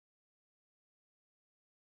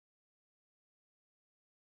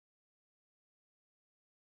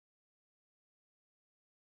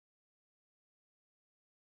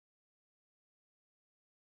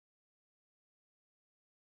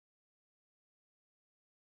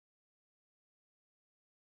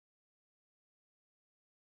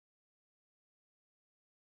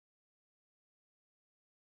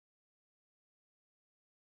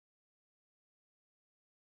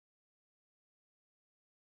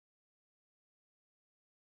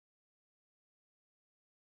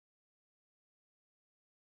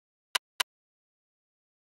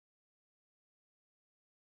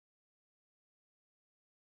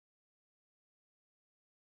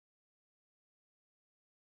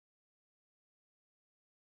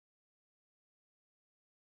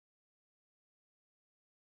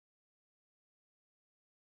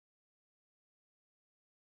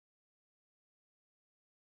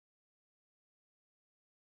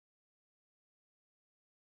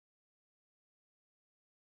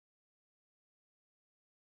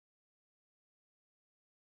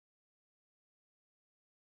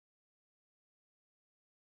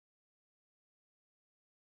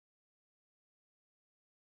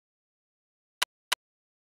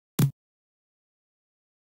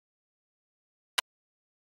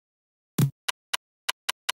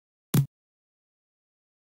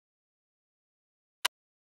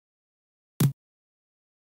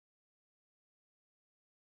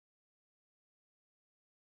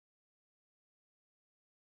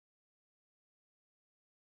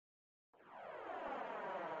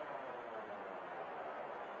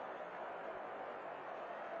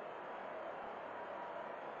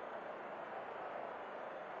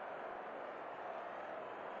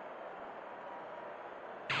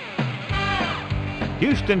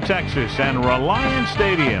Houston, Texas, and Reliance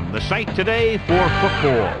Stadium, the site today for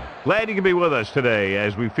football. Glad you can be with us today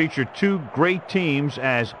as we feature two great teams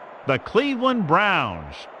as the Cleveland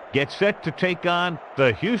Browns get set to take on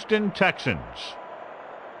the Houston Texans.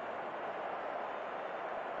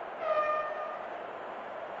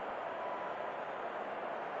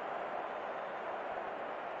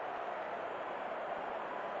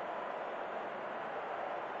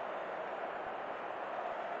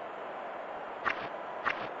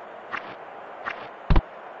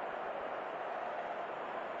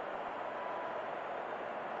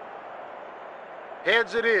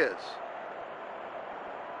 Heads it is.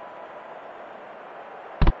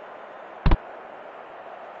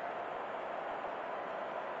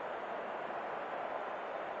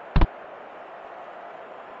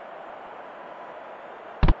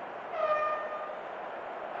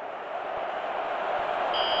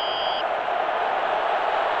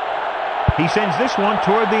 He sends this one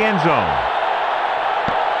toward the end zone.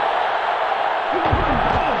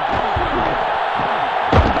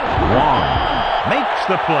 Makes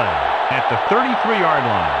the play at the 33-yard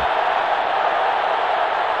line.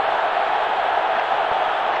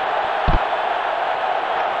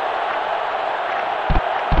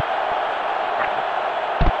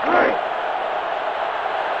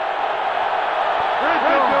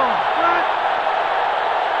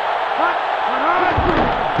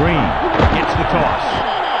 Green gets the toss.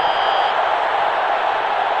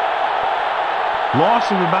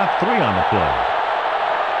 Loss of about 3 on the play.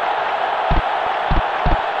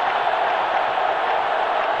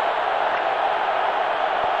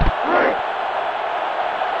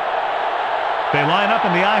 They line up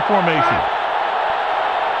in the I formation.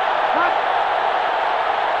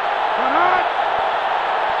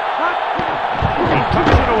 He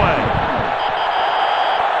tucks it away.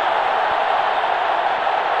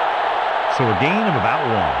 So a gain of about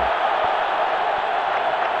 1.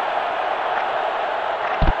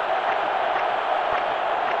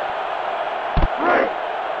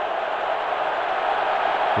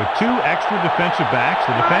 With 2 extra defensive backs,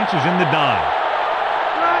 the defense is in the dime.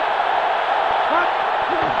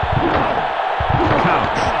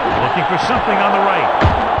 Looking for something on the right.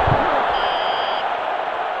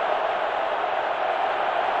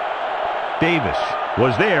 Davis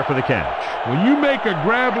was there for the catch. When you make a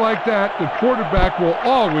grab like that, the quarterback will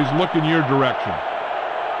always look in your direction.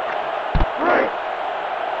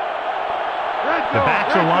 The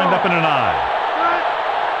backs are lined up in an I.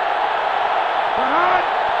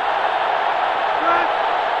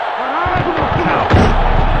 Couch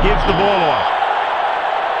gives the ball off.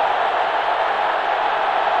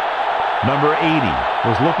 Number 80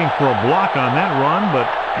 was looking for a block on that run, but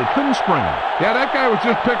they couldn't spring him. Yeah, that guy was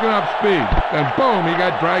just picking up speed. And boom, he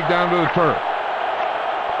got dragged down to the turf.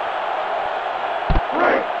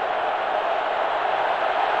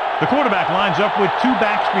 The quarterback lines up with 2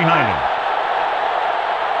 backs behind him.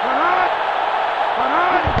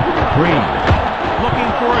 Green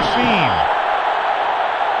looking for a seam.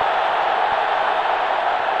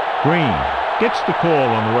 Green gets the call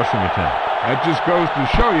on the rushing attempt. That just goes to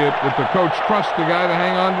show you that the coach trusts the guy to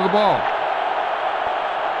hang on to the ball.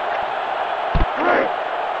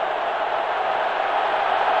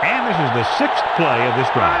 And this is the 6th play of this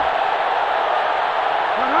drive.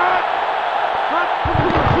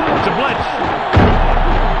 It's a blitz.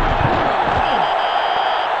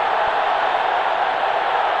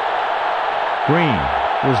 Green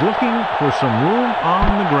was looking for some room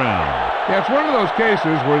on the ground. Yeah, it's one of those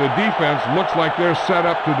cases where the defense looks like they're set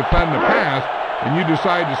up to defend the pass, and you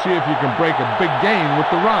decide to see if you can break a big gain with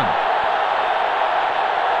the run.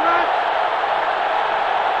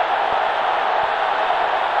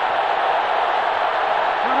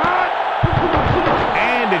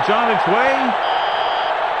 And it's on its way.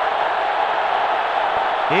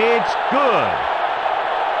 It's good.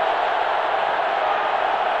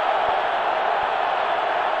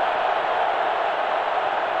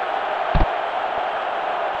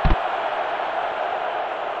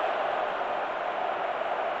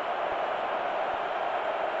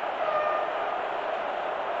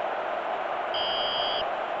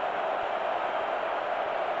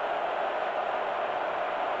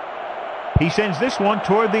 He sends this one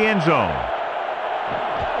toward the end zone.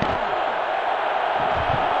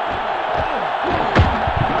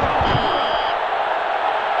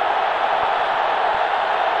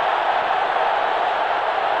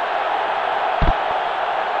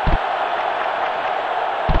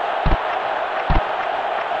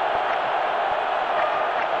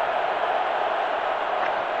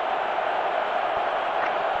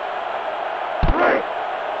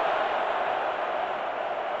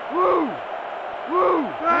 Woo!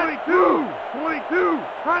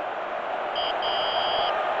 Cut.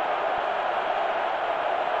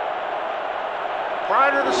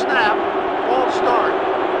 Prior to the snap, ball start.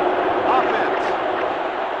 Offense.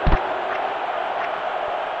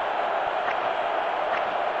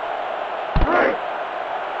 Break.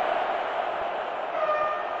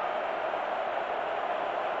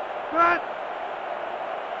 Cut.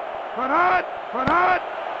 Cut. Cut.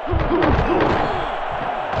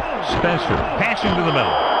 Spencer passing to the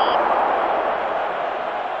middle.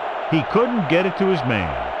 He couldn't get it to his man.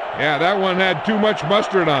 Yeah, that one had too much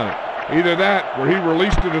mustard on it. Either that or he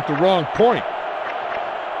released it at the wrong point.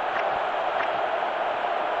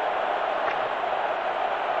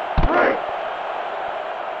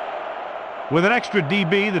 With an extra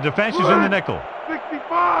DB, the defense is in the nickel.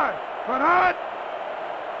 65. Cut.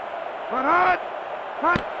 Cut.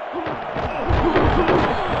 Cut.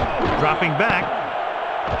 Dropping back.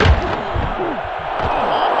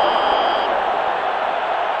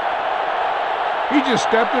 He just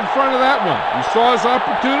stepped in front of that one. He saw his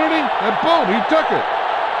opportunity, and boom, he took it.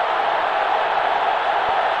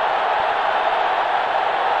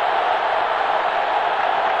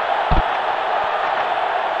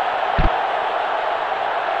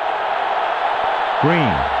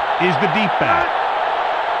 Green is the deep back.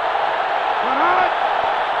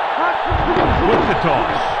 With the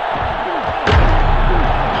toss.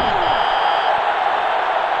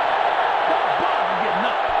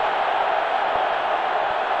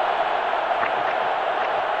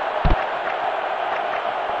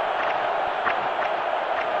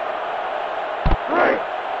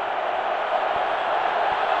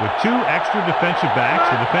 With two extra defensive backs,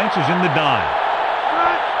 the defense is in the dime.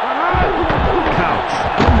 Couch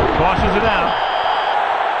tosses it out.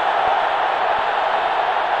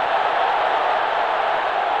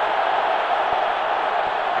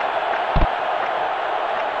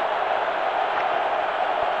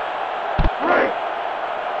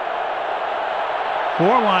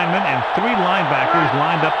 Four linemen and three linebackers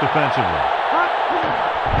lined up defensively.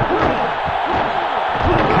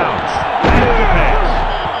 Couch back to pass.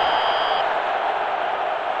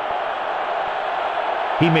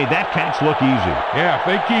 He made that catch look easy. Yeah, if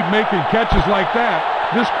they keep making catches like that,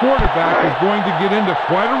 this quarterback is going to get into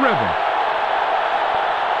quite a rhythm.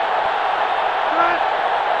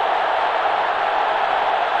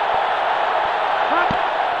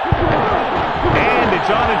 And it's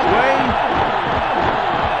on its way.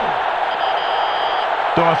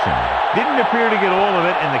 Dawson didn't appear to get all of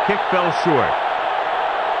it, and the kick fell short.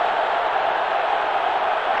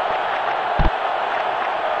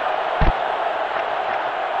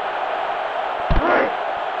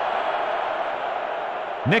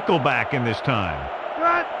 Nickelback in this time.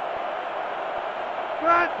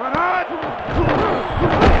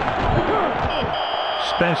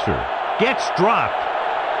 Spencer gets dropped.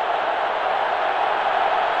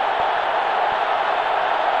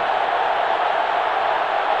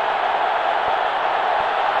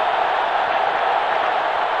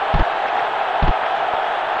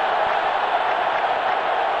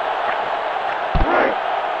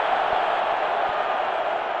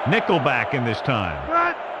 Nickelback in this time.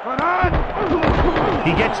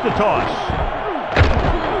 He gets the toss.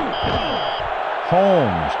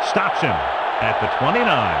 Holmes stops him at the 29.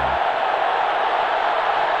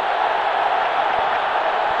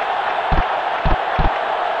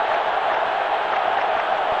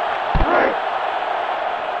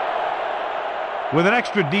 With an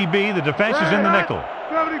extra DB, the defense is in the nickel.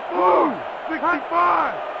 74,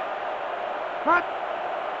 65. Cut.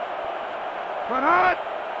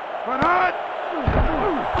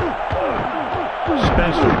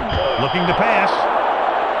 Spencer looking to pass.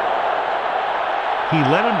 He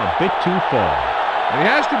led him a bit too far. He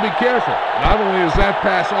has to be careful. Not only is that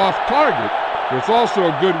pass off target, but it's also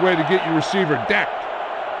a good way to get your receiver decked.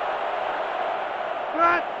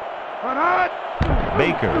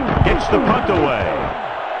 Baker gets the punt away.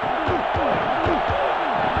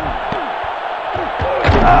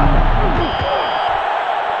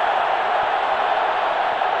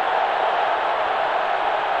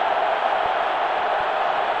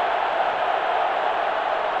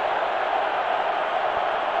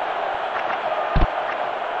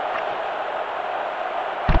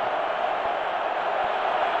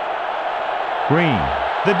 Green,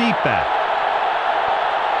 the deep back.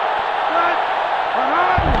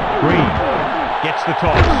 Green gets the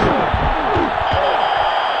toss.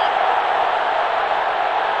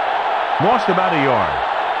 Lost about a yard.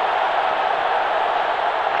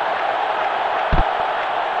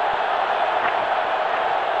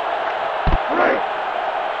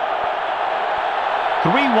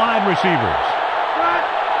 Three wide receivers.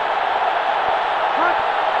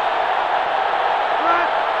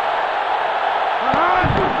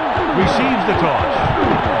 receives the toss.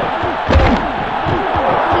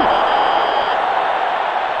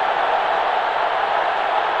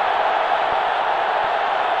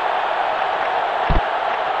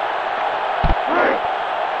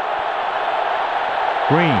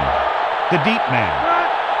 Green, the deep man.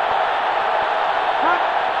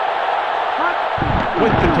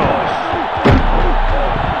 With the toss.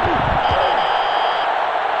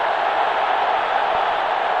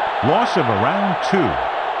 Loss of around 2.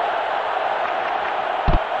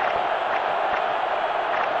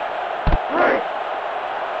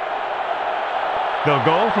 They'll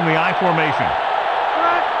go from the I formation.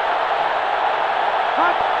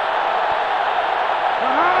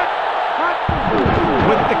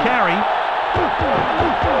 With the carry.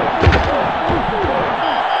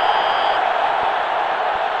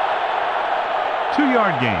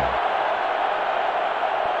 Two-yard gain.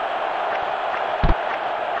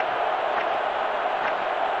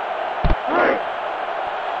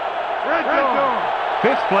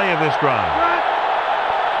 Fifth play of this drive.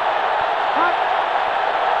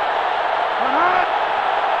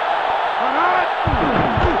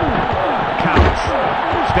 Couch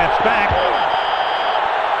steps back.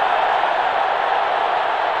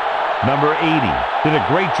 Number 80 did a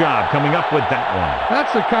great job coming up with that one.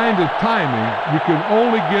 That's the kind of timing you can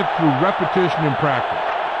only get through repetition and practice.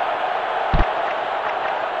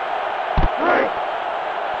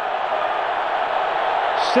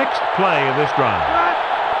 Sixth play of this drive.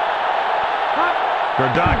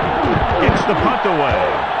 Gerdaki gets the punt away.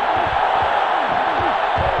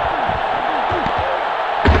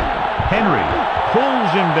 Henry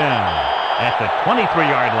pulls him down at the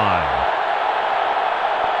 23-yard line.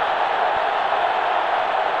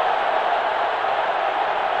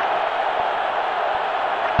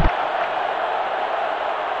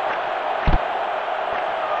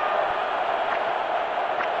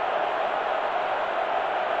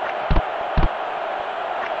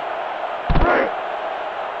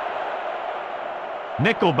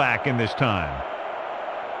 Nickelback in this time.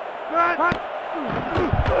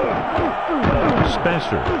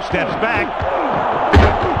 Spencer steps back.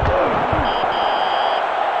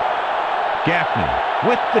 Gaffney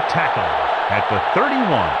with the tackle at the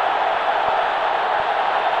 31.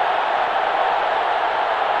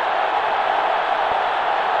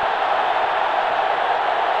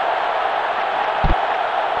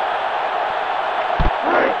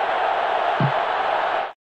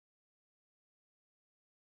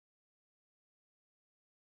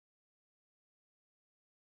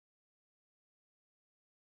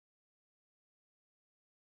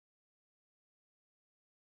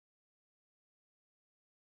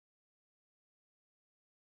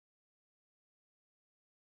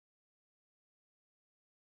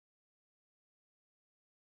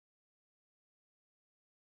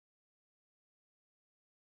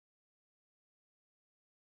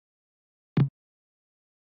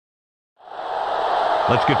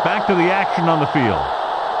 Let's get back to the action on the field.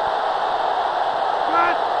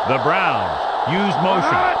 The Browns use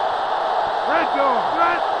motion.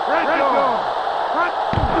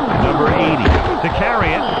 Number 80 to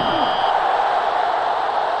carry it.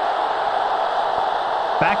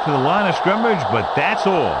 Back to the line of scrimmage, but that's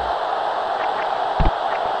all.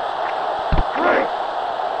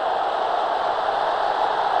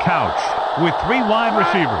 Couch with 3 wide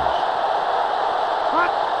receivers.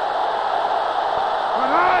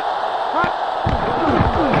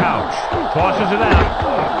 Couch tosses it out.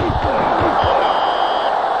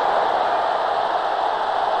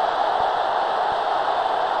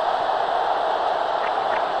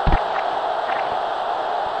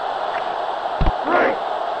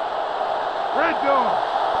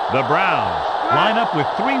 The Browns line up with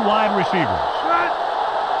 3 wide receivers.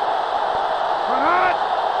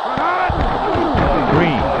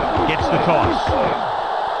 Green gets the toss.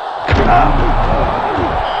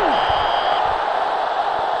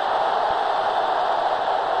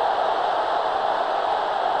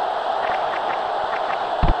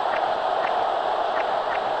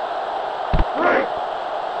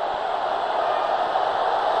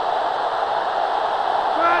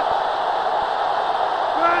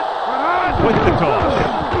 With the toss.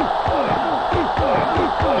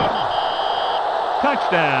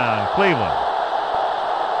 Touchdown, Cleveland.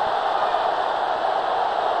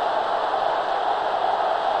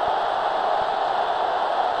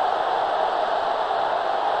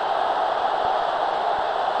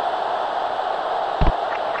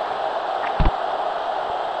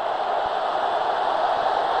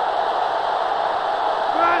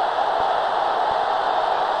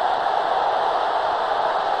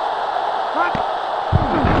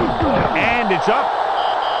 And it's up.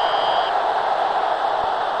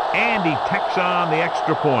 And he tacks on the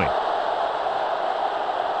extra point.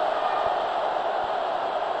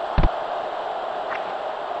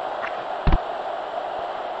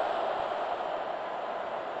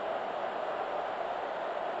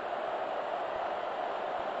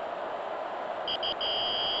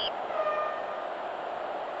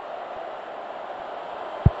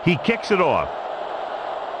 He kicks it off.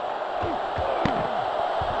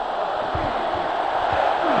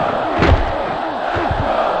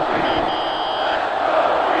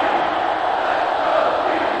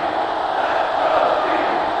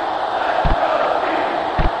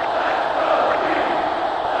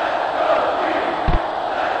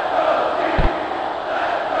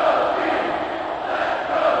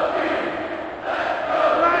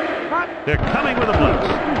 They're coming with a blitz.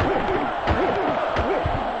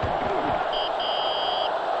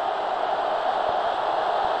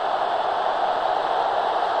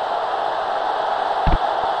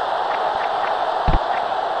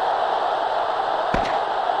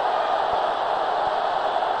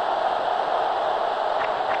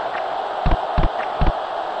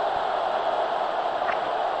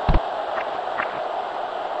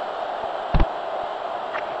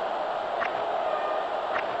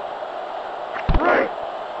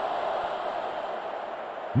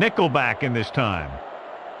 Nickelback in this time.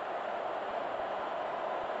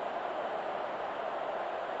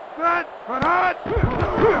 Set, but hot.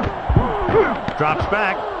 Drops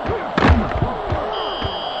back.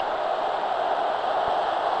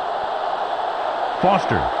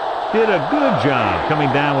 Foster did a good job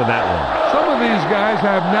coming down with that one. Some of these guys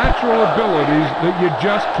have natural abilities that you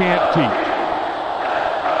just can't teach.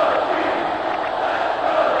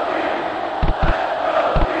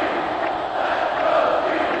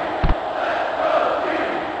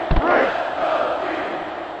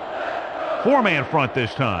 Four-man front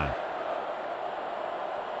this time.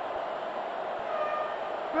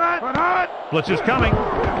 Set, but hot. Blitz is coming.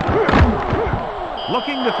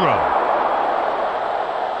 Looking to throw.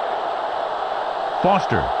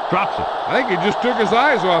 Foster drops it. I think he just took his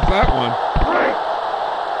eyes off that one.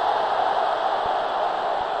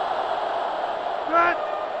 Set,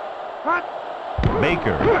 hot.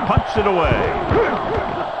 Baker punts it away.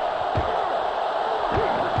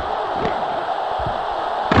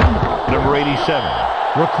 Number 87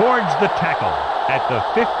 records the tackle at the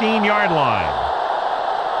 15-yard line.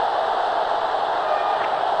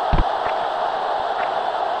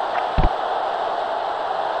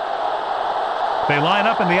 They line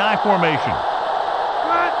up in the I formation.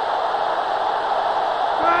 Set,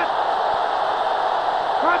 set,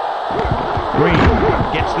 hot. Green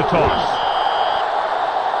gets the toss.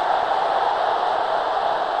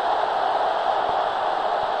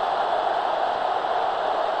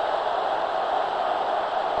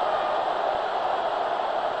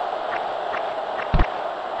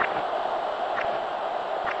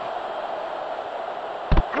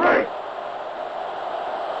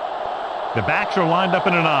 The backs are lined up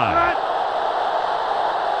in an I. Set,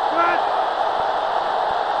 set,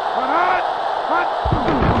 but hot. Hot.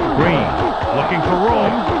 Green looking for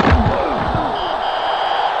room.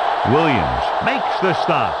 Williams makes the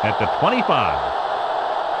stop at the 25.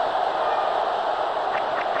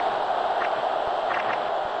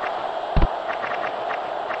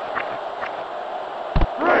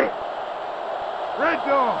 Break. Red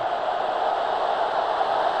zone.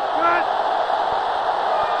 Set.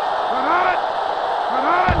 But hot. But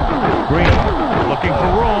hot. Green looking for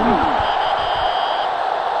room.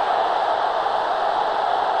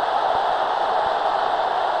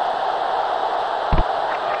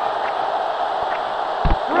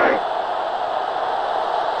 Break.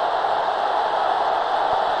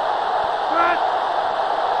 Set.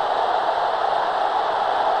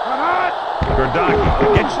 But hot.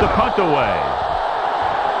 Gerdaki gets the punt away.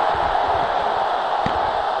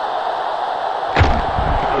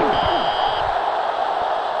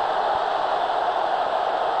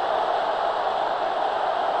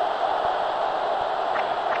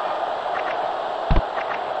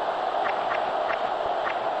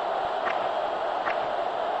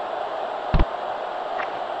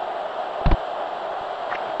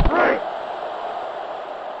 Break.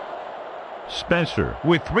 Spencer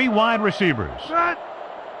with three wide receivers. Set.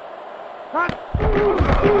 Hot.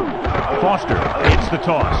 Foster hits the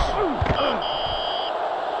toss.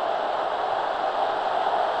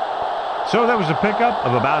 So that was a pickup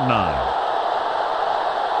of about 9.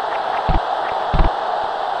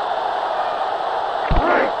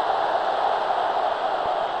 Break.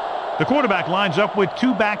 The quarterback lines up with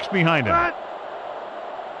two backs behind him. Set.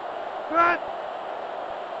 Set.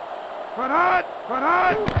 But hot. Run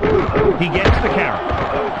hard. He gets the carry.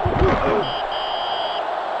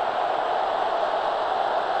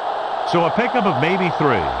 So a pickup of maybe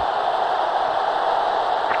 3.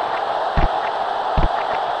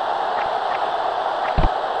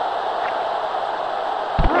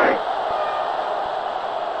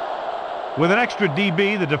 With an extra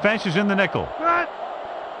DB, the defense is in the nickel. Cut.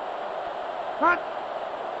 Cut.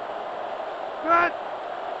 Cut.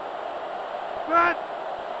 Cut.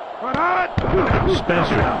 Run hard.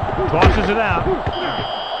 Spencer tosses it out.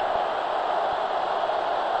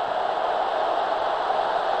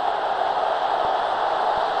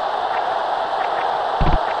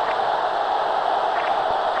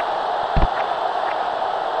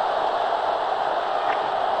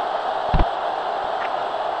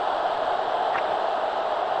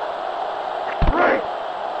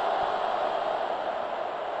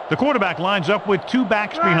 The quarterback lines up with 2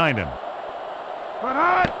 backs behind him. Run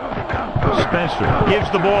hard. Spencer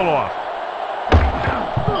gives the ball off.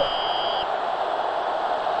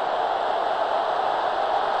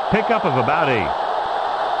 Pickup of about 8.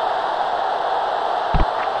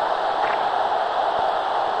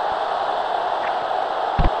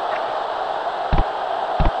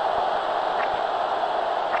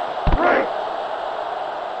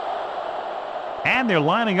 And they're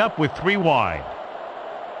lining up with 3 wide.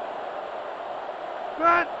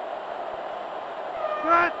 Cut.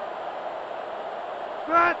 Cut.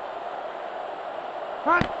 Cut.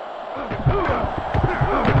 Cut.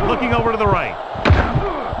 Looking over to the right.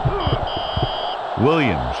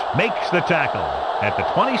 Williams makes the tackle at the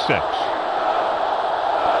 26.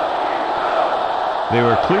 They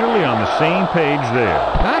were clearly on the same page there.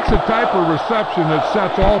 That's the type of reception that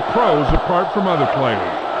sets all pros apart from other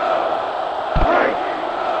players.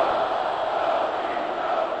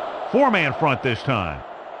 4-man front this time.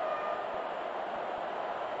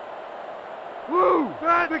 Blue.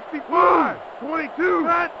 Cut. 65. 22.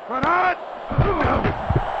 Cut. Run hard.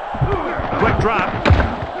 Quick drop.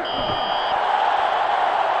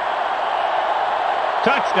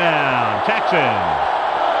 Touchdown, Texans.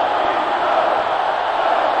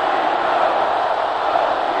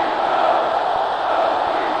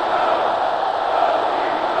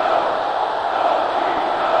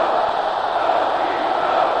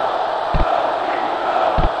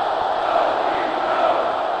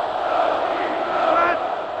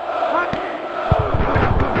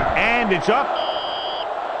 And it's up.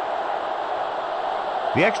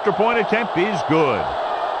 The extra point attempt is good.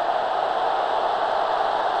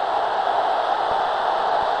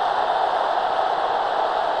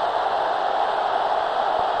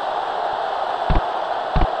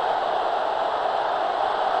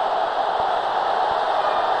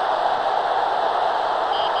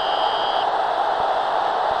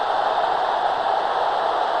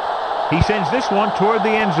 He sends this one toward the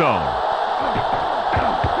end zone.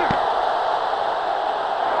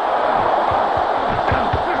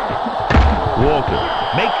 Walter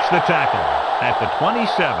makes the tackle at the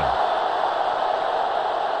 27.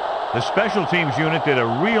 The special teams unit did a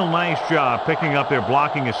real nice job picking up their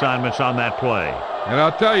blocking assignments on that play. And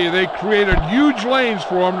I'll tell you, they created huge lanes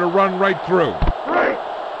for him to run right through. Right.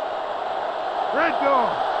 Red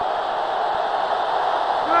zone.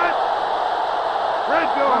 Cut. Red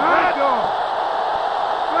zone. Red zone.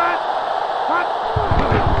 Cut. Cut.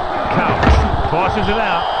 Couch tosses it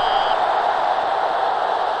out.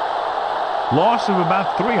 Loss of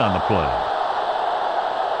about 3 on the play.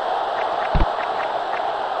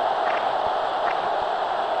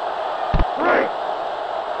 Right.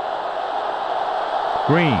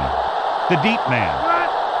 Green, the deep man. Cut.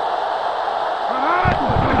 Run hard.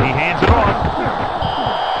 He hands it off.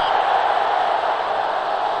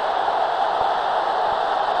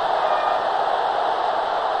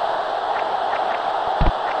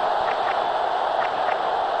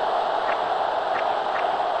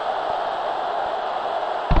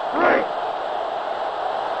 Right.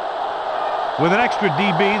 With an extra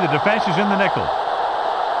DB, the defense is in the nickel.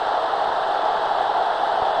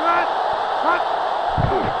 Cut. Cut.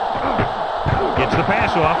 Gets the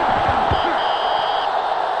pass off.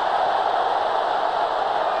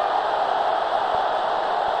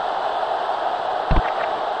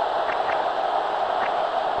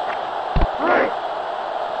 Right.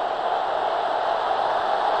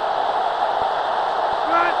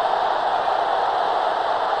 Cut.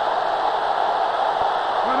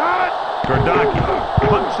 Run hard. Gardaki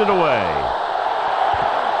punts it away.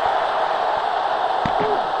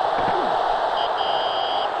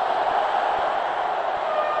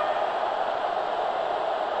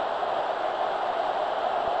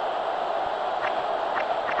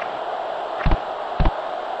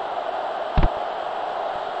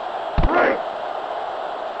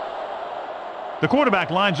 The quarterback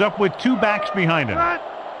lines up with 2 backs behind him. Cut.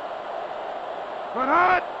 Put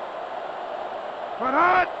hot. Put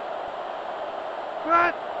hot.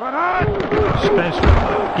 Cut. Put hot.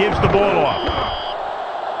 Spencer gives the ball off.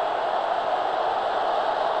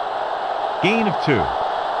 Gain of 2.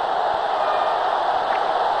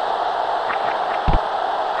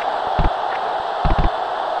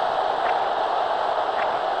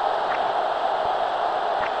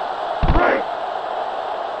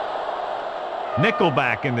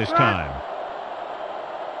 Nickelback in this time.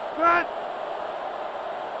 Cut.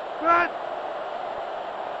 Cut.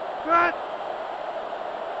 Cut.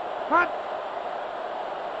 Cut.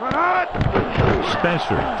 Put hot.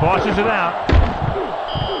 Spencer tosses it out.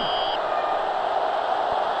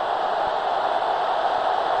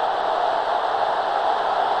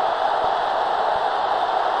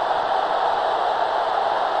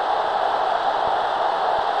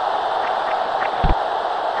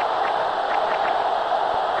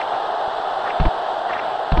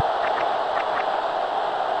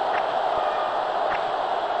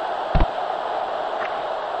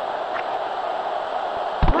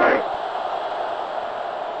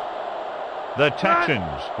 The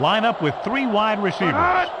Texans line up with 3 wide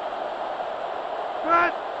receivers.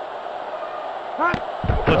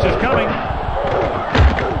 Blitz is coming.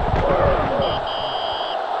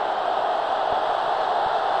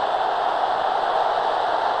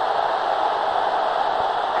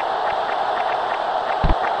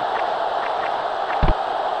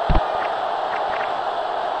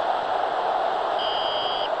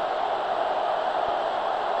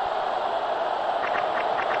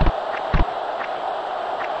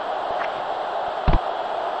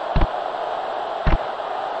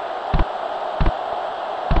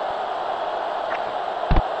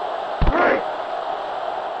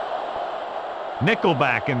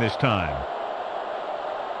 Nickelback in this time.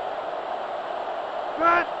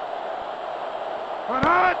 Cut. Put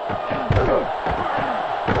hot.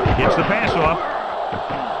 Gets the pass off.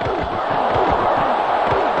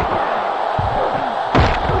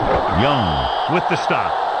 Young with the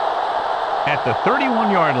stop at the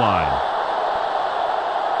 31-yard line.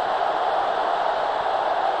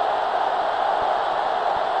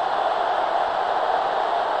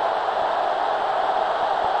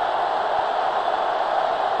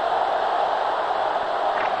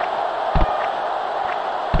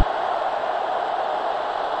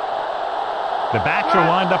 The backs are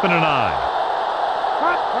lined up in an I.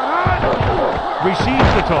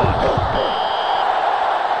 Receives the toss.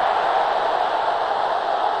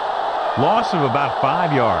 Loss of about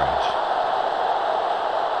 5 yards.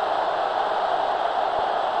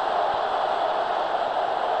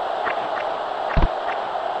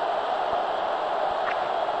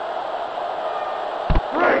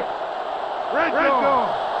 Red zone.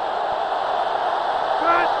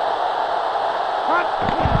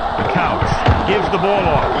 Couch gives the ball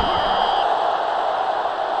off.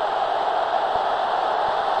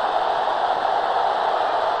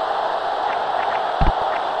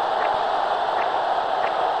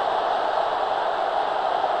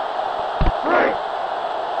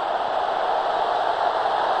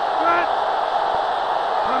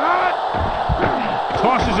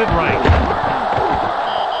 Tosses it right.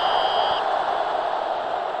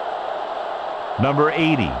 Number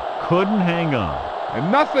 80 couldn't hang on. And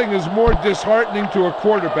nothing is more disheartening to a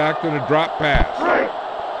quarterback than a drop pass.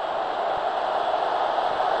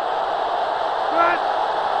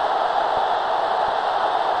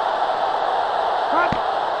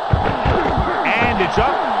 And it's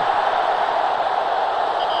up.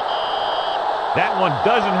 That one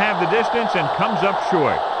doesn't have the distance and comes up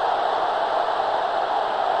short.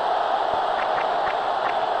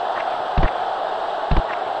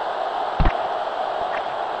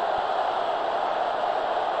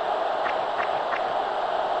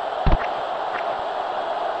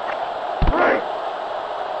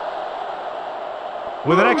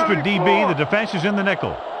 With an extra DB, the defense is in the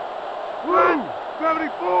nickel.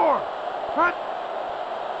 74. Cut.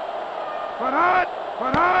 Put hot.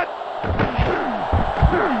 Put hot.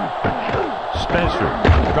 Spencer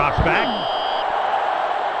drops back.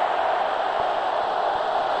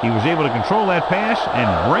 He was able to control that pass and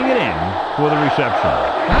bring it in for the reception.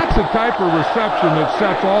 That's the type of reception that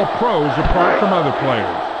sets all pros apart from other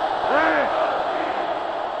players.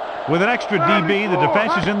 With an extra DB, the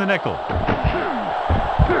defense is in the nickel.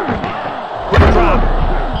 Quick drop.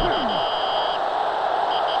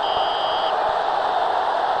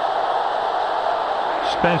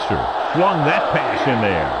 Spencer flung that pass in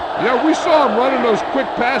there. Yeah, we saw him running those quick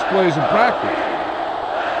pass plays in practice.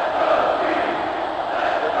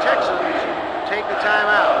 The Texans take the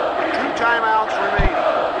timeout. 2 timeouts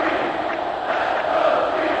remaining.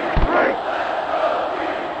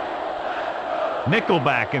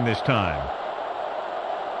 Nickelback in this time.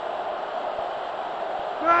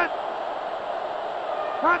 Cut.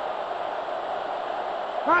 Cut.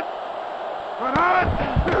 Cut. Cut hard.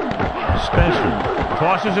 Spencer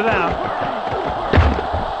tosses it out.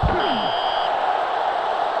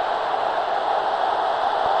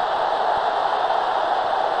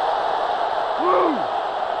 Blue.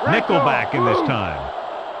 Nickelback in this time.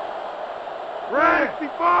 Red.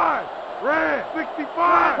 65. Red.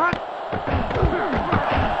 65. Cut.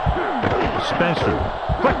 Spencer,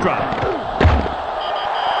 quick drop.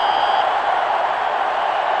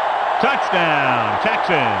 Touchdown,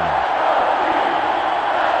 Texans.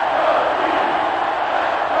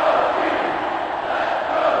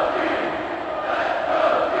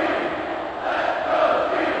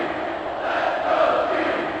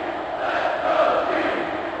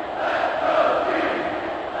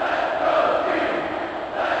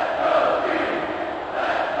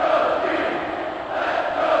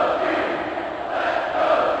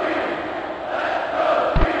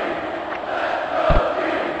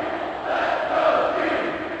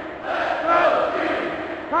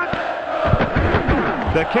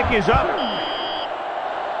 The kick is up.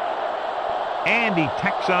 And he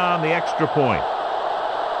tacks on the extra point.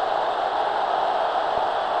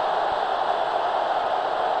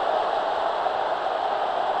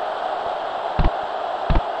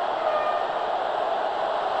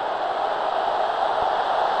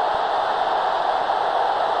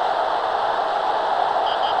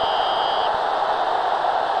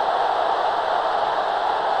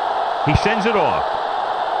 He sends it off.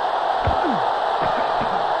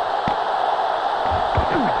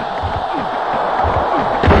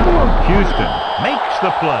 Houston makes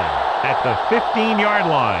the play at the 15-yard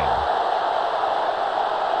line.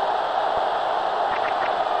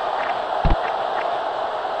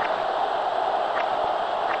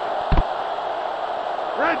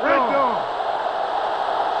 Red zone.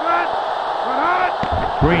 Cut. Cut hard.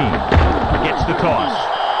 Green gets the toss.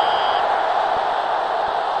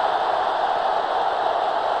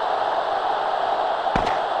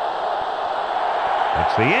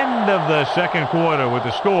 It's the end of the second quarter with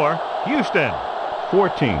the score, Houston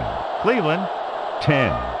 14, Cleveland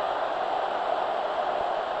 10.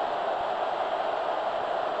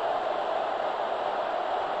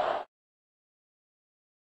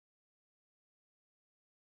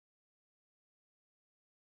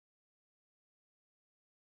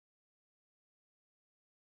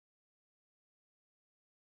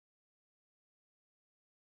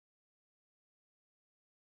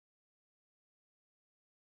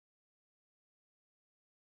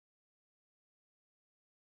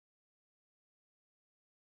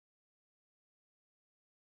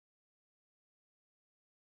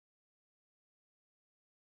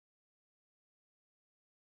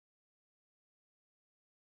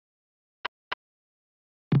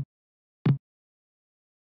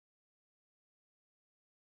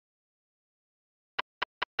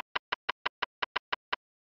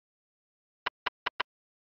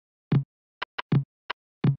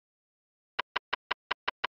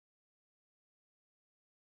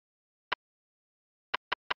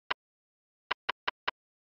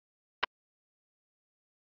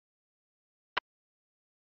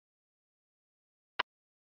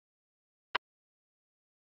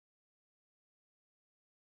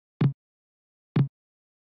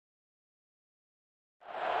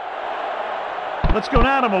 Let's go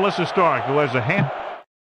now to Melissa Stark, who has a hand.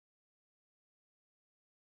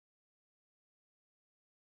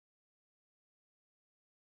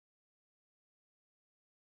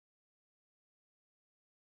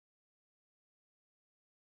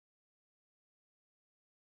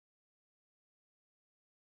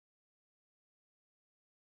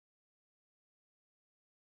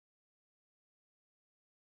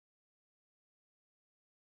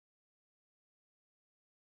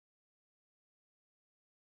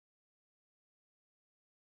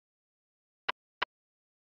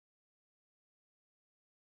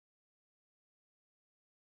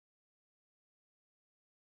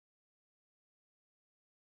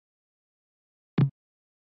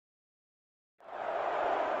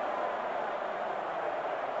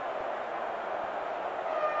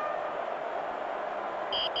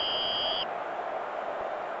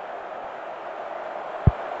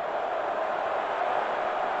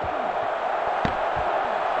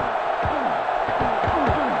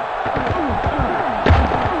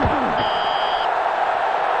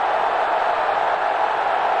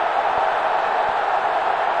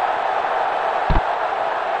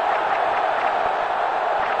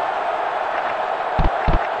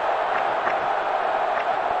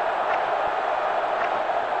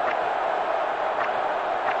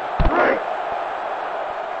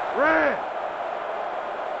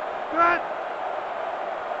 Set.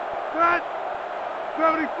 Set.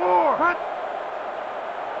 74. Cut.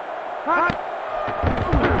 Cut.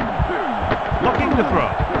 Looking to throw.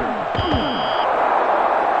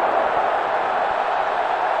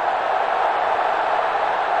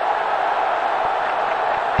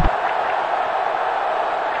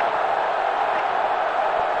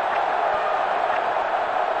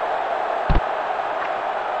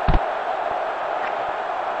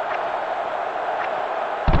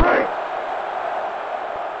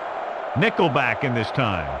 Nickelback in this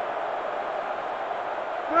time.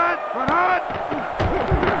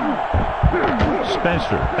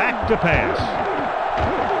 Spencer back to pass.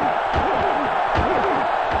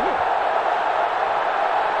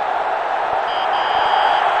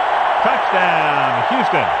 Touchdown,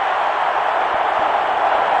 Houston.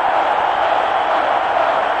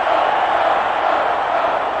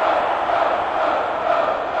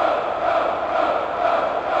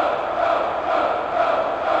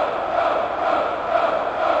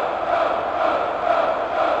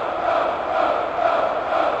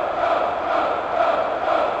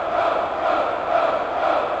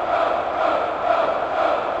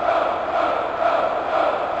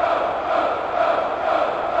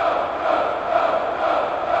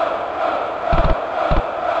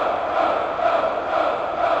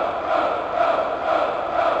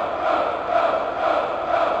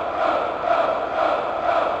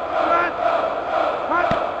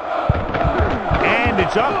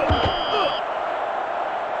 It's up.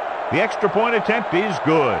 The extra point attempt is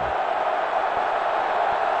good.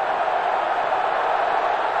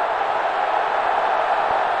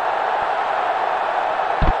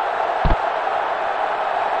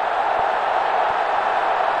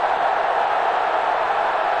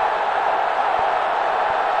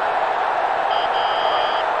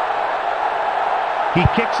 He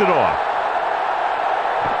kicks it off.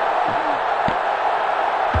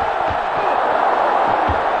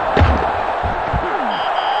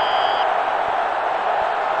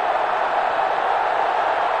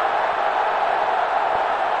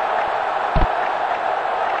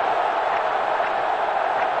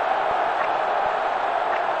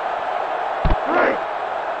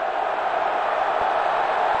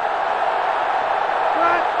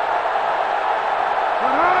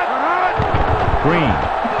 Green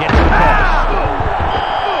gets the pass.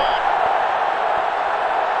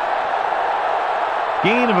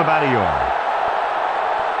 Gain of about a yard.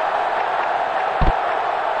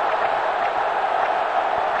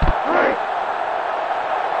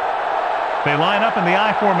 They line up in the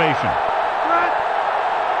I formation.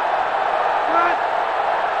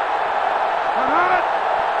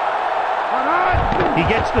 He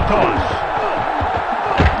gets the toss.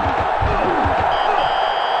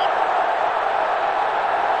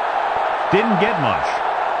 Didn't get much.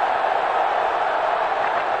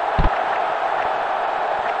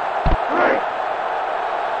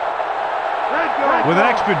 With an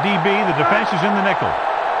extra DB, the defense is in the nickel.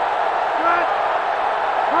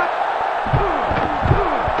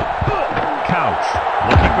 Couch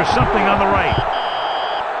looking for something on the right.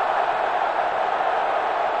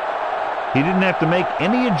 He didn't have to make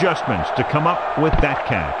any adjustments to come up with that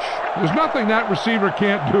catch. There's nothing that receiver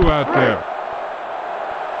can't do out there.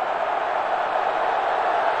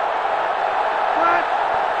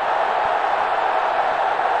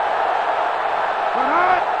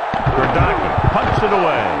 Punts it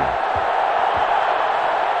away.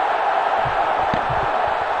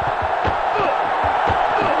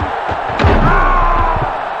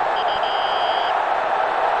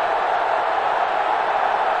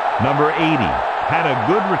 Number 80 had a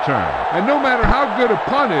good return. And no matter how good a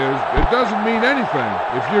punt is, it doesn't mean anything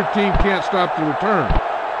if your team can't stop the return.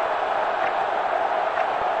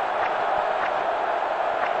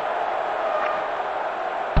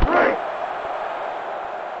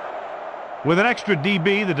 With an extra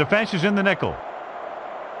DB, the defense is in the nickel.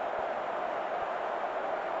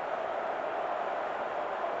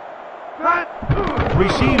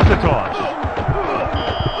 Receives the toss.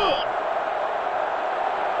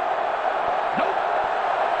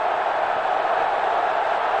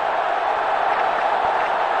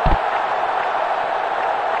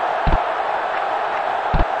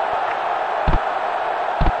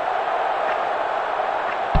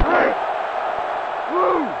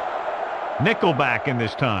 Nickelback in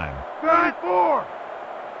this time. 34.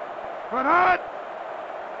 Front hot.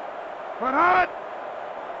 Front hot.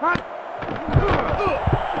 Hot.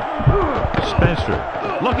 Spencer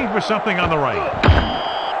looking for something on the right.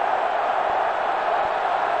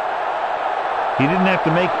 He didn't have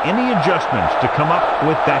to make any adjustments to come up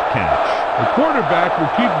with that catch. The quarterback will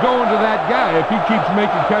keep going to that guy if he keeps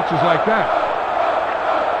making catches like that.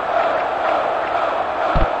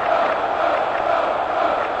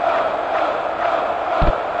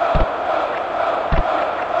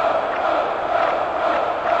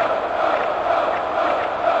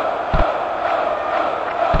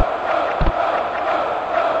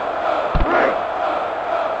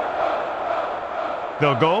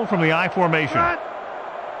 They'll go from the I formation.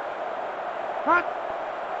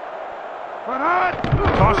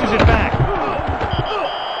 Tosses it back.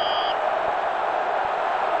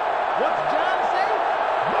 What's John say?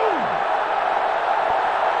 Move!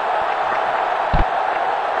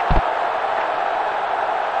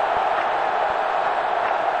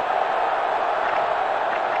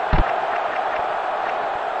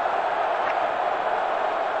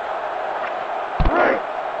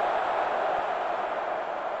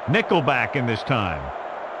 Nickelback in this time.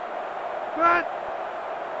 Set.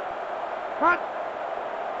 Cut.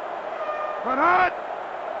 Cut hot.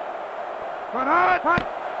 Cut hot. Cut.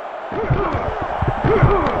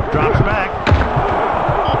 Drops back.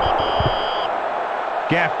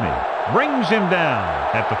 Gaffney brings him down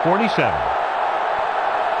at the 47.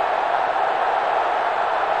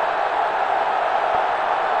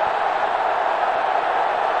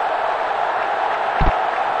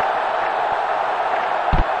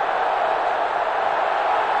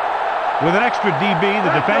 With an extra DB,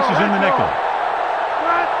 the defense is in the nickel.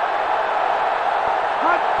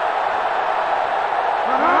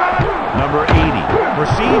 Number 80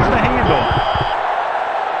 receives the handoff.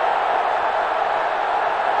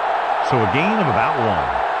 So a gain of about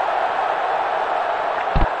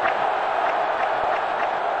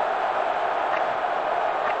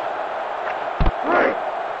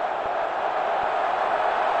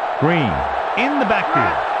 1. Green in the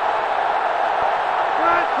backfield.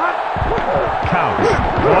 Couch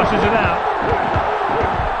tosses it out.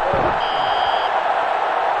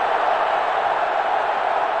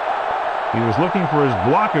 He was looking for his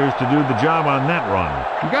blockers to do the job on that run.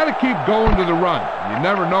 You got to keep going to the run. You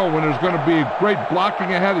never know when there's going to be great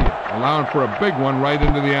blocking ahead of you, allowing for a big one right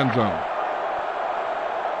into the end zone.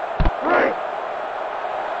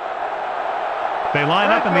 They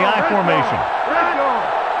line up in the I formation.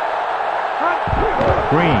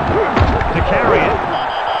 Green to carry it.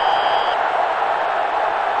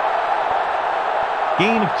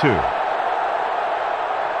 Gain of 2.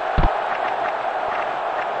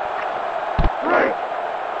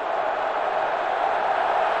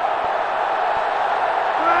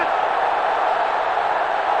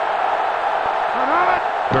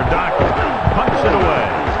 Verdocki punts it away.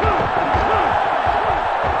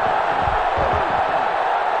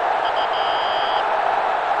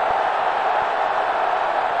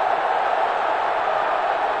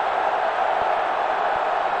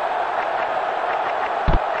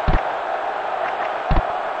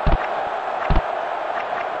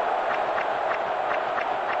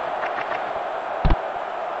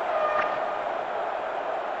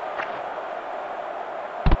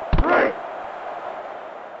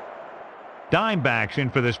 Dime backs in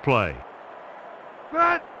for this play.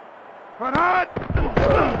 Set. Cut hot.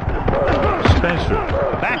 Spencer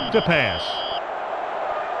back to pass.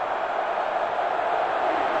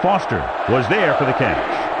 Foster was there for the catch.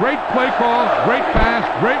 Great play call, great pass,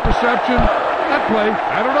 great reception. That play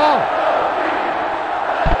had it all.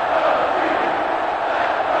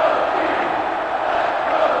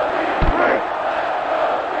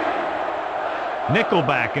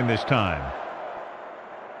 Nickelback in this time.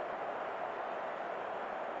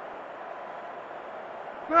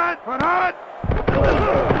 Set. Cut hot.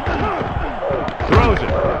 Throws it.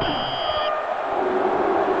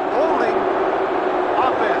 Holding.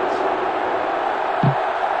 Offense.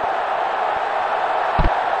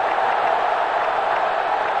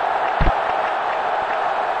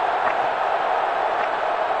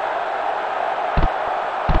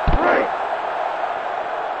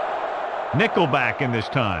 Nickelback in this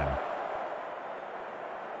time.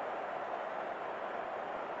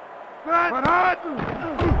 Set. Cut hot.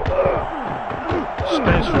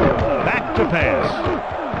 Spencer back to pass.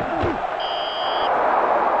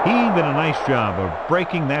 He did a nice job of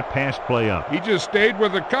breaking that pass play up. He just stayed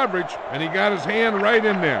with the coverage, and he got his hand right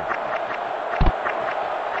in there.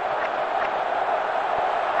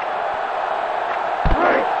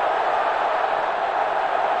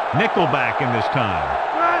 Nickelback in this time.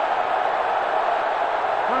 Set.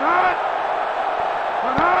 Cut hot.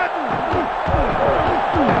 Cut hot.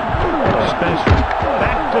 Spencer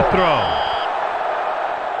back to throw.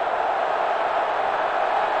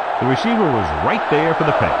 The receiver was right there for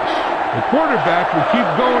the pass. The quarterback will keep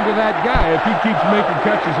going to that guy if he keeps making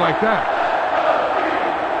catches like that.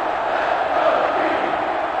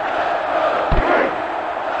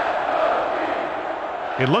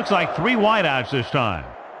 It looks like 3 wideouts this time.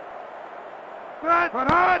 Set.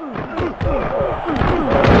 Put on.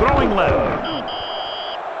 Throwing left.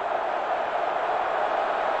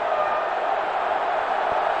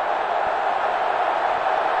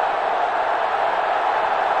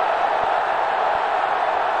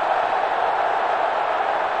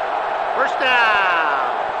 First down.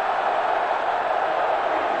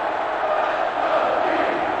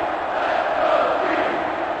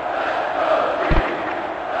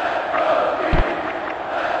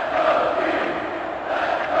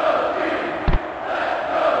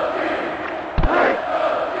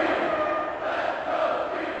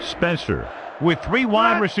 Spencer with 3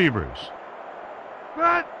 wide receivers.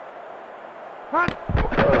 Set. Cut.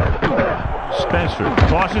 Spencer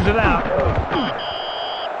tosses it out.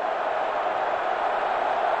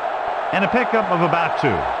 And a pickup of about 2.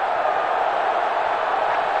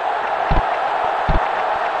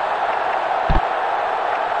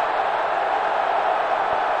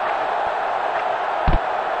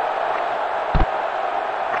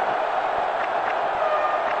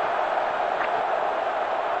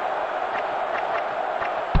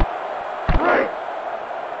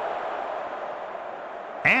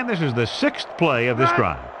 And this is the 6th play of this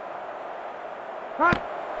drive. Cut.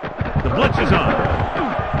 The blitz is on.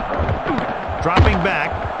 Dropping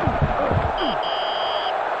back.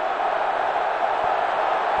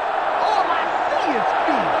 All I see is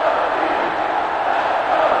speed.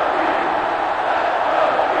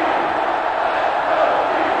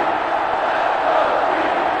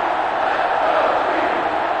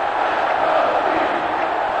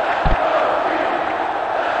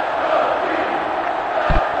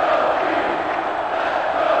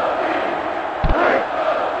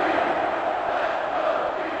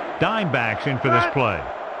 Dime backs in for this play.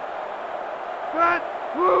 Set.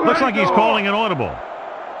 Looks like he's calling an audible.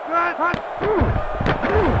 Set. Cut.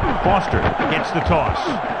 Foster gets the toss.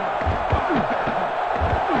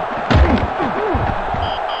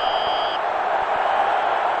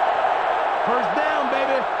 First down,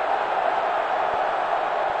 baby.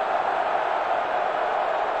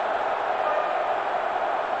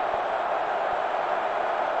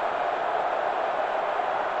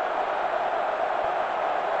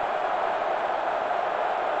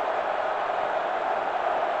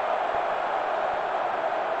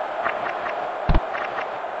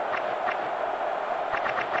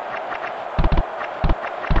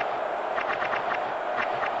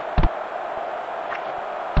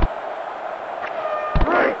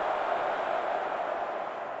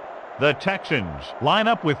 The Texans line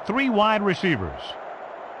up with 3 wide receivers.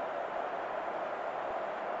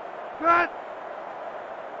 Set.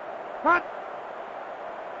 Cut.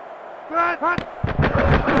 Set. Cut.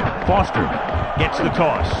 Foster gets the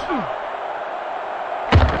toss.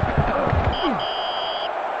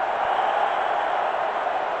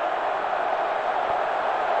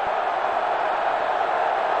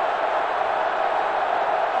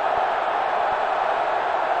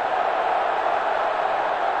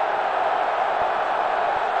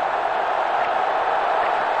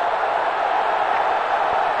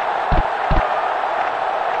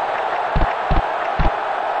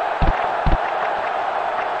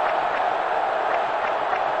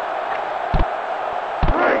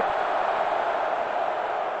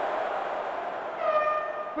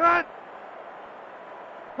 Set.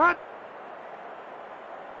 Cut.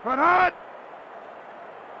 Put on.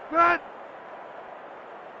 Set.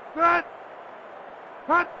 Set.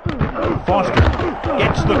 Cut. Foster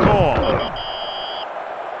gets the call.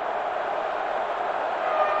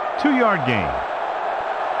 2-yard gain.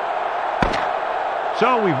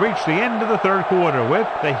 So we've reached the end of the 3rd quarter with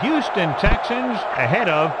the Houston Texans ahead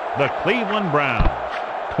of the Cleveland Browns.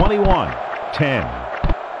 21-10.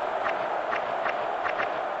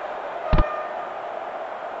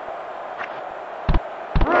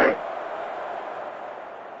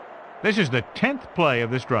 This is the 10th play of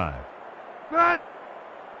this drive. Set.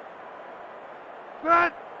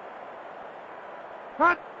 Set.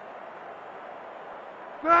 Cut.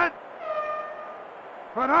 Set.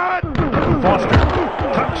 Put on. Foster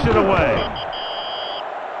tucks it away.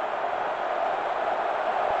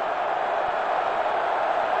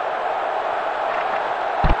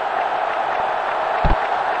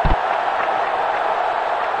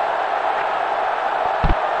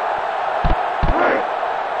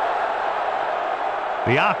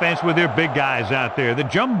 The offense with their big guys out there. The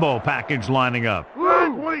jumbo package lining up.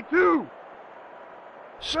 22.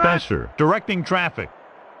 Spencer directing traffic.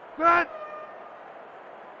 Set.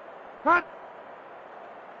 Cut.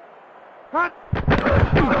 Cut.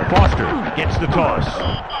 Foster gets the toss.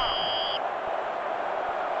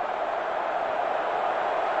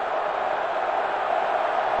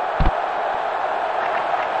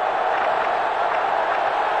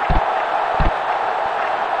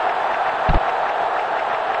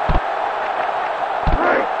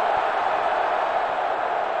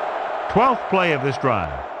 12th play of this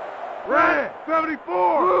drive. Red,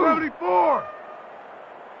 74, 74.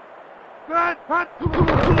 Set, hut.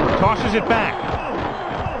 Tosses it back.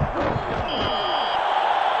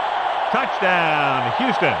 Touchdown,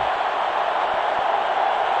 Houston.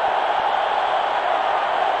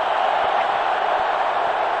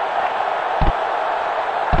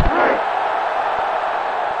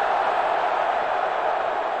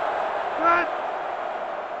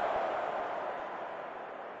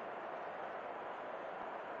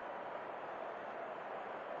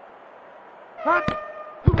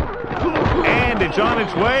 And it's on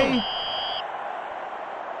its way.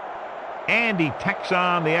 And he tacks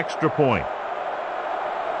on the extra point.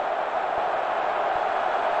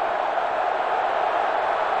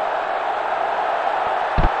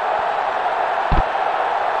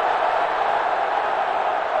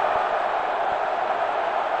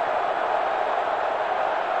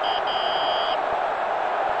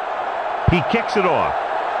 He kicks it off.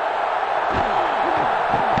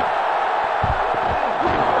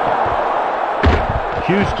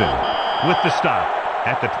 Houston with the stop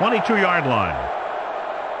at the 22-yard line.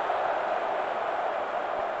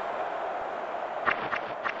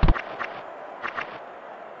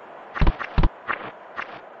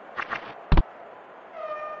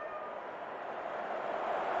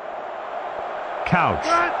 Couch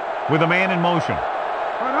with a man in motion.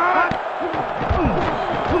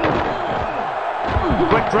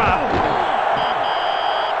 Quick drop.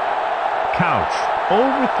 Couch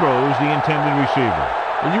overthrows the intended receiver.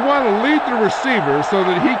 And you want to lead the receiver so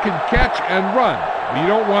that he can catch and run. You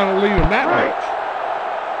don't want to lead him that much.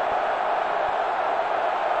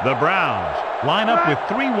 The Browns line up with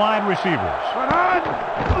 3 wide receivers.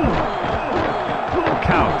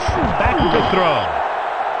 Couch back to throw.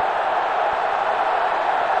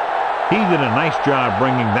 He did a nice job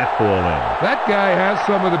bringing that ball in. That guy has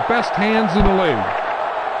some of the best hands in the league.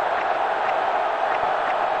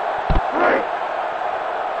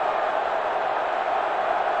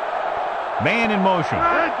 Man in motion.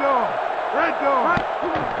 Red zone. Red zone.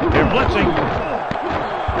 They're blitzing.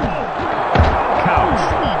 Couch.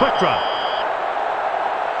 Quick drop.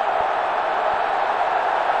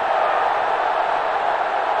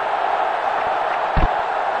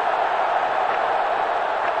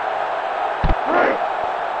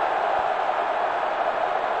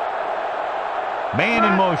 Man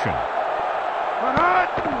in motion.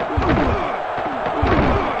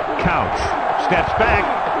 Couch steps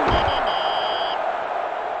back.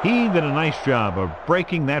 He did a nice job of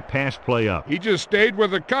breaking that pass play up. He just stayed with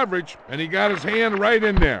the coverage, and he got his hand right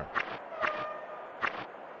in there.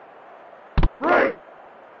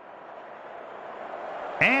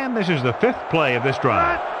 And this is the 5th play of this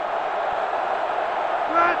drive.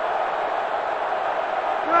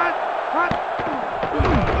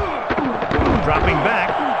 Dropping back.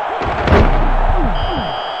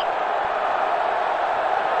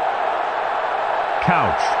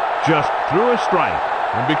 Couch just threw a strike.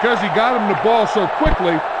 And because he got him the ball so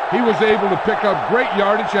quickly, he was able to pick up great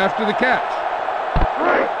yardage after the catch.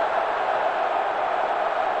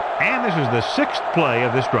 And this is the 6th play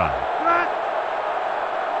of this drive.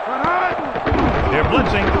 They're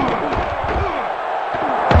blitzing.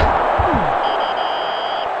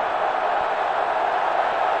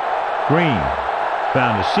 Green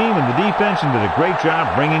found a seam in the defense and did a great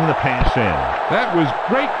job bringing the pass in. That was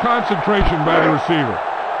great concentration by the receiver.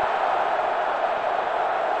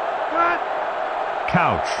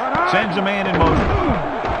 Couch sends a man in motion.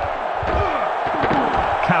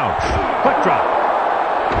 Couch, quick drop.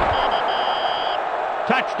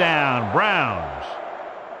 Touchdown, Browns.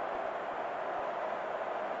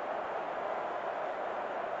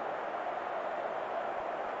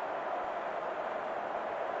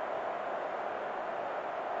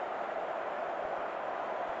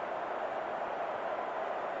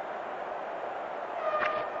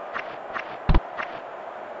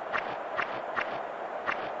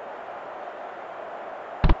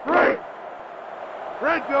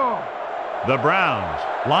 Red zone. The Browns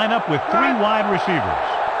line up with 3 wide receivers.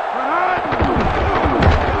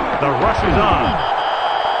 The rush is on.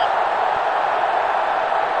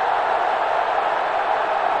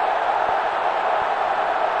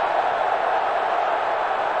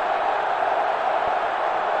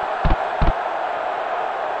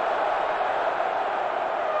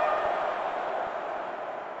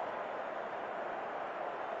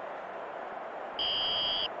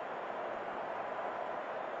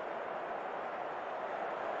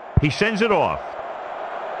 He sends it off.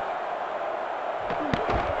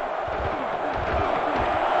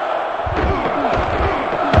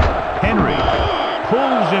 Henry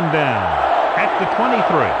pulls him down at the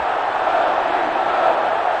 23.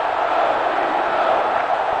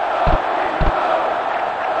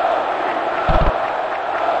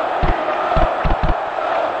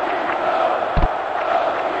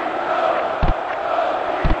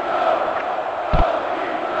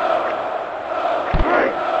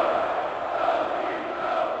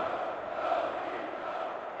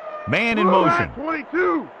 Man in motion.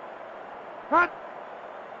 22. Hut.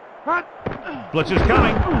 Hut. Blitz is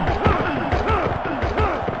coming.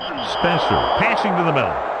 Spencer passing to the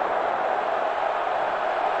middle.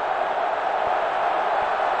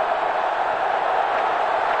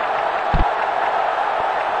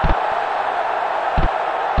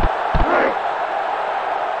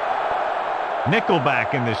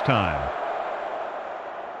 Nickelback in this time.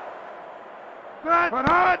 Back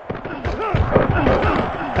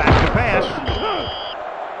to pass.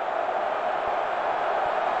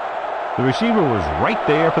 The receiver was right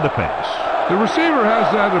there for the pass. The receiver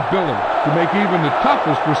has that ability to make even the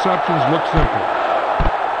toughest receptions look simple.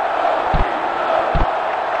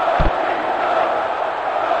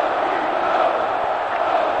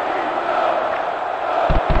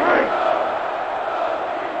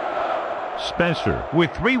 Spencer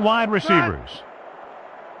with 3 wide receivers.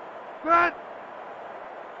 Hut.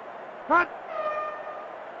 Hut.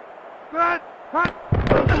 Hut. Hut.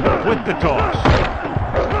 With the toss.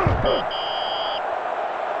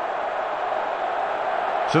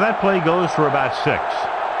 So that play goes for about 6.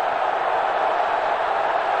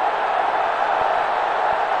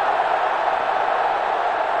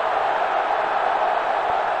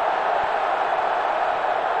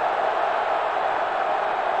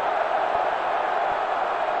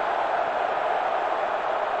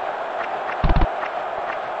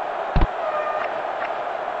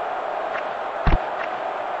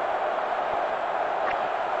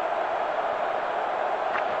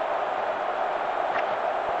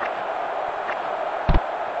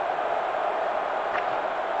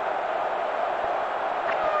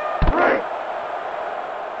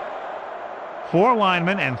 Four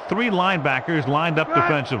linemen and 3 linebackers lined up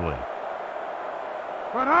defensively.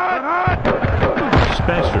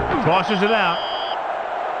 Spencer tosses it out.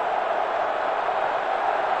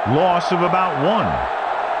 Loss of about 1.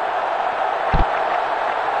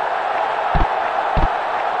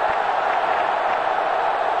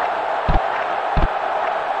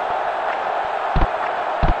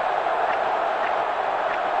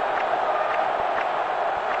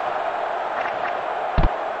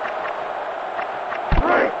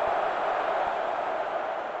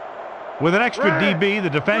 With an extra DB,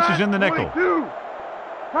 the defense is in the nickel.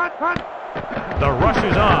 The rush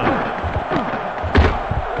is on.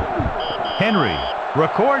 Henry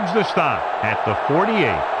records the stop at the 48.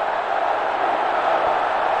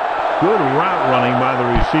 Good route running by the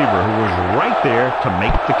receiver, who was right there to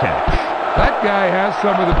make the catch. That guy has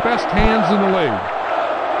some of the best hands in the league.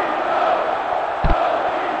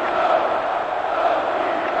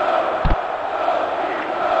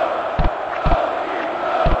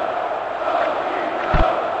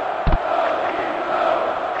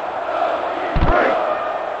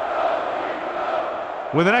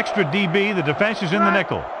 With an extra DB, the defense is in the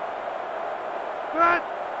nickel.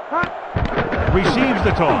 Receives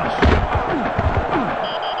the toss.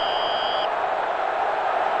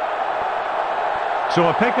 So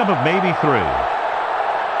a pickup of maybe 3.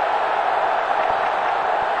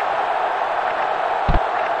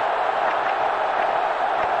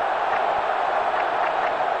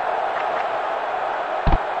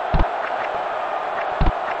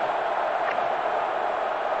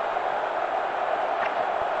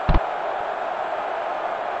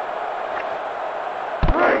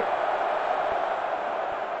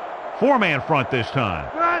 Four-man front this time.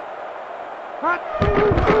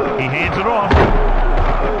 He hands it off.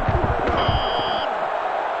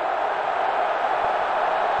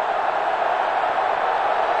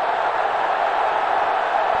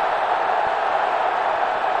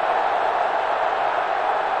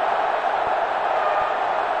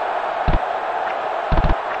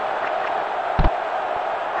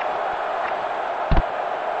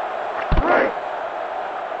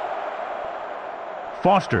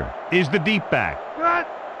 Foster is the deep back.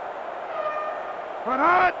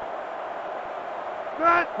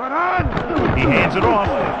 He hands it off.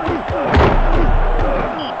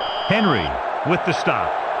 Henry with the stop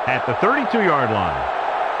at the 32-yard line.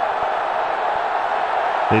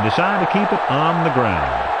 They decide to keep it on the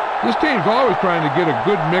ground. This team's always trying to get a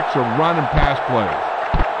good mix of run and pass plays.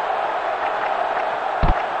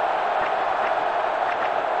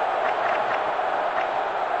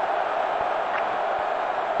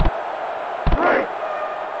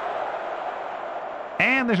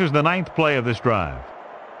 And this is the 9th play of this drive.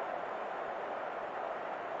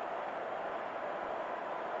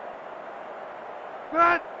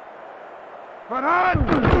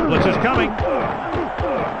 Blitz is coming.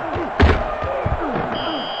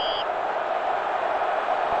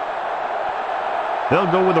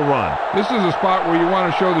 They'll go with a run. This is a spot where you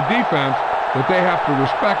want to show the defense that they have to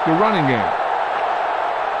respect the running game.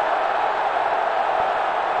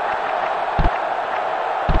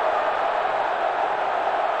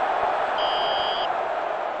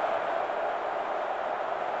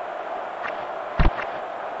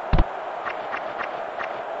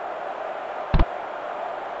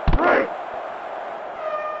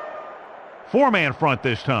 Four-man front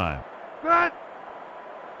this time. Set.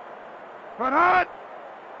 Cut hot.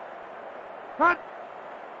 Cut.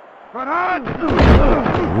 Cut hot.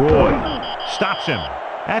 Roy stops him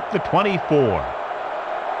at the 24.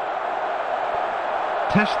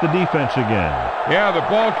 Test the defense again. Yeah, the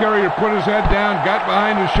ball carrier put his head down, got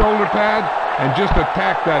behind his shoulder pad, and just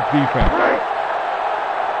attacked that defense.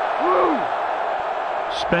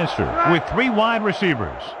 Spencer with three wide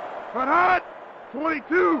receivers. Cut hot.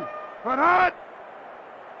 22. Cut hot.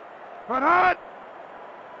 Cut hot.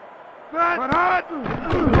 Set. Cut hot.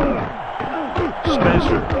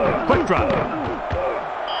 Spencer, quick drop.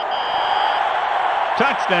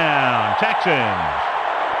 Touchdown, Texans.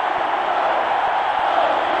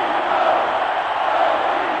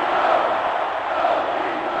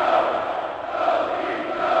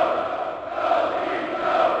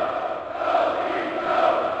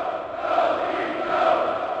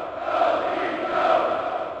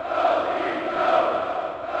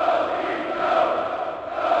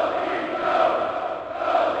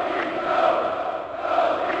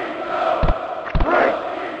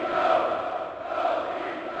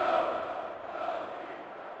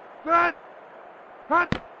 Set.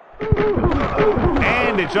 Cut.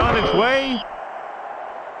 And it's on its way.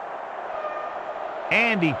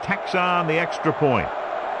 And he tacks on the extra point.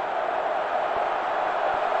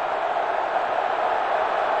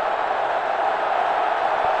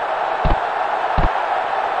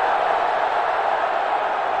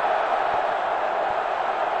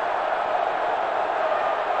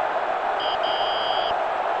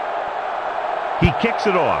 He kicks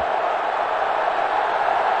it off.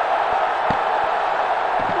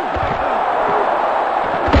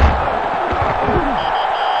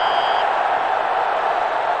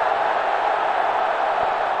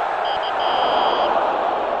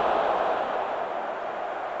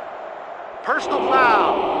 Personal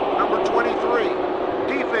foul, number 23,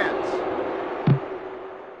 defense.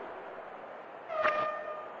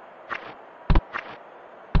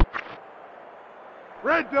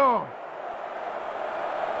 Red dog.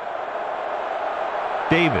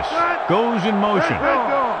 Davis goes in motion. Red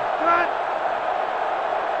dog. Set.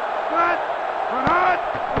 Set. Cut hot.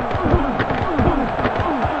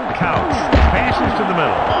 Couch passes to the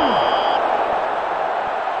middle.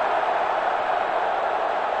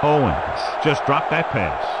 Owens just dropped that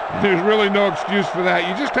pass. There's really no excuse for that.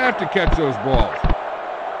 You just have to catch those balls.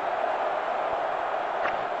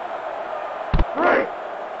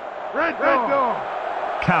 Red dog.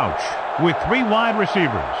 Couch with three wide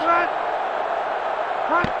receivers. Set.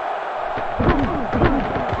 Cut.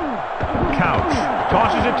 Couch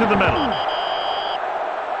tosses it to the middle.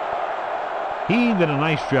 He did a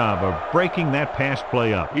nice job of breaking that pass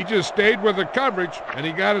play up. He just stayed with the coverage, and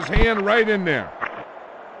he got his hand right in there.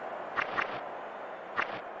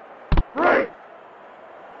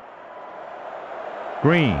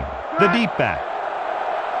 Green, the deep back.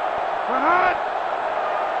 Cut hot.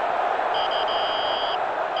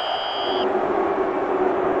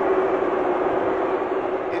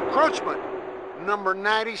 Encroachment, number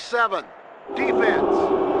 97, defense.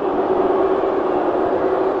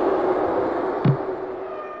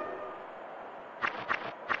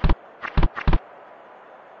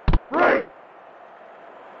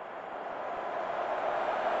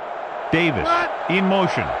 Davis in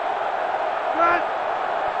motion. Set.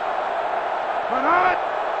 Cut hot.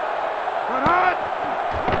 Cut hot.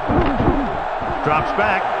 Drops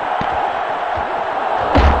back.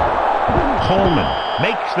 Coleman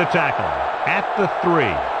makes the tackle at the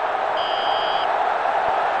 3.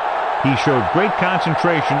 He showed great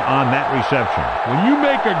concentration on that reception. When you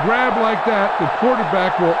make a grab like that, the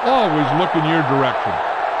quarterback will always look in your direction.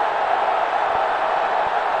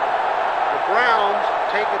 The Browns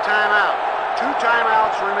take a timeout. 2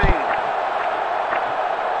 timeouts remain.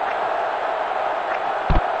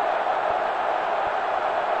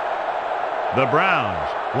 The Browns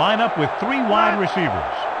line up with 3 wide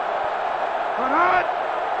receivers. Cut hot.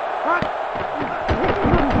 Cut.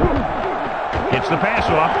 Hits the pass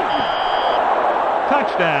off.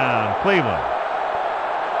 Touchdown, Cleveland.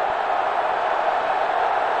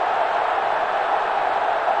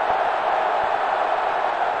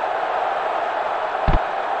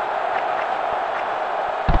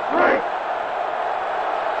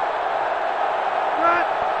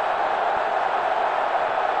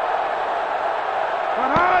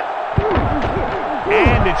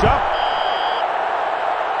 it's up.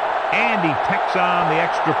 And he tacks on the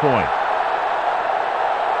extra point.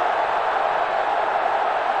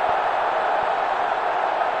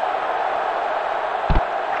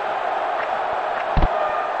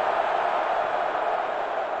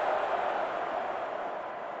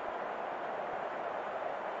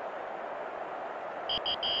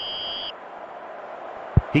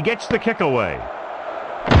 He gets the kick away.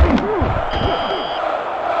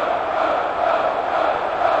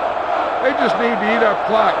 They just need to eat up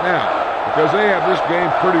clock now because they have this game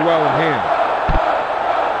pretty well in hand.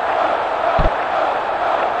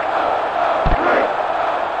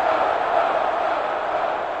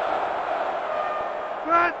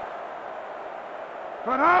 Set.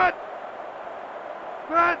 Cut hard.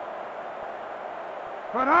 Set.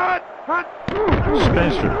 Cut hard. Cut.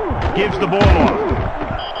 Spencer gives the ball off.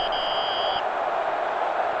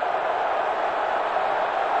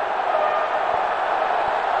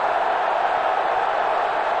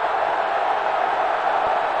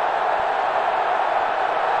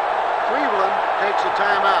 Takes a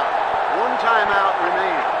timeout. One timeout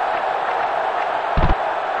remaining.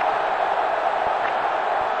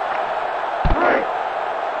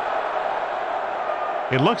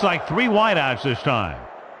 It looks like 3 wideouts this time.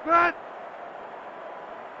 Set.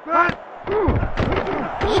 Set.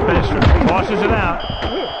 Spencer tosses it out.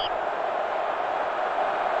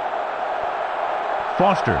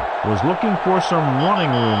 Foster was looking for some running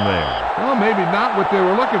room there. Well, maybe not what they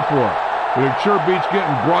were looking for, but it sure beats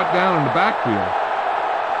getting brought down in the backfield.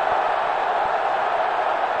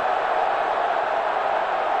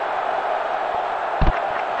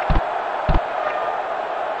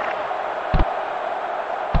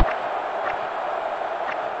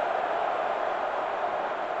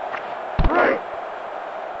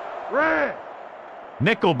 Red.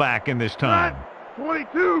 Nickelback in this time.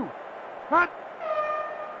 22. Cut.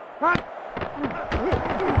 Cut.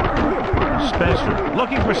 Spencer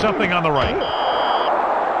looking for something on the right.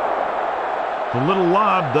 The little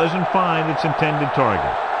lob doesn't find its intended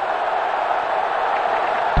target.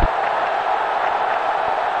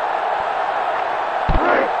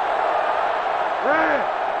 Red.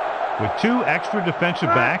 With 2 extra defensive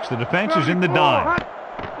backs, the defense is in the dime.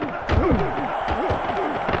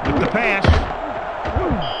 With the pass.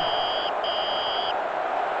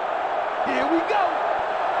 Here we go.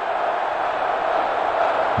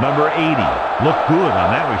 Number 80 looked good on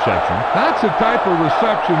that reception. That's the type of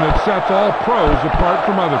reception that sets all pros apart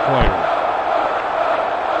from other players.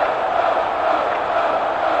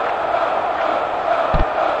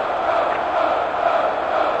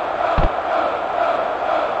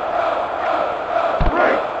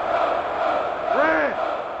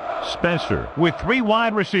 Red. Spencer with 3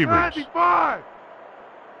 wide receivers. 95.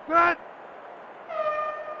 Set.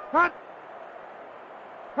 Cut.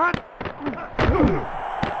 Cut.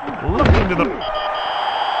 Looking to the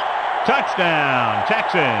touchdown,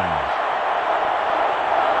 Texans.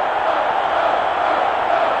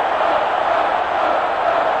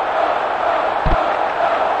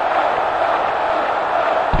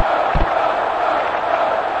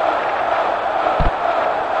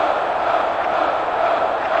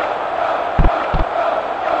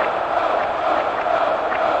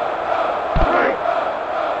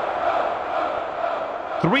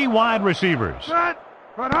 Three wide receivers. Set.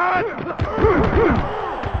 Cut hard.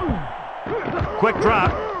 Quick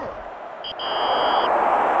drop.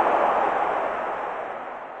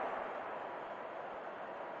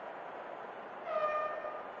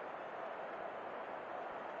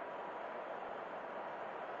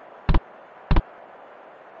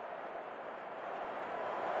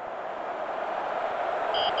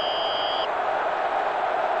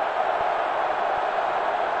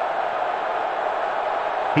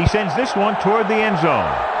 He sends this one toward the end zone.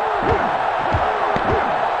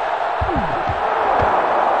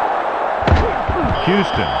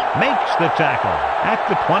 Houston makes the tackle at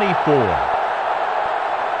the 24.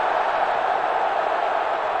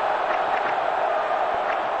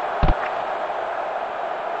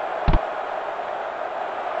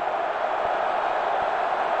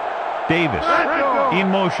 Davis in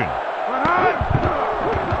motion.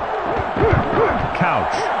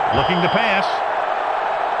 Couch looking to pass.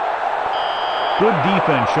 Good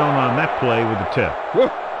defense shown on that play with the tip.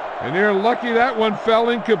 And you're lucky that one fell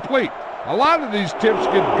incomplete. A lot of these tips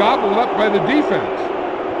get gobbled up by the defense.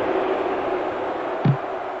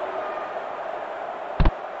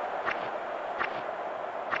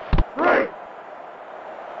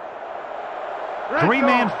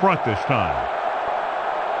 Three-man front this time.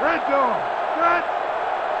 Red zone. Set.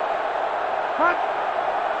 Cut.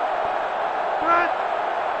 Set.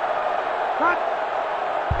 Cut.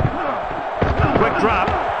 4-foot drop.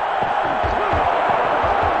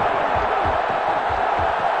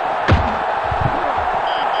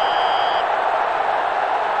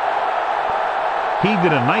 He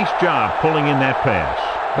did a nice job pulling in that pass.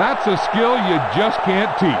 That's a skill you just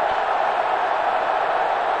can't teach.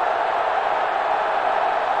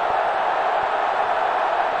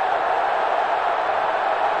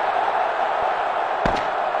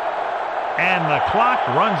 And the clock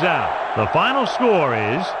runs out. The final score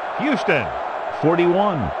is Houston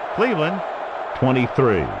 41, Cleveland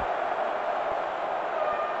 23.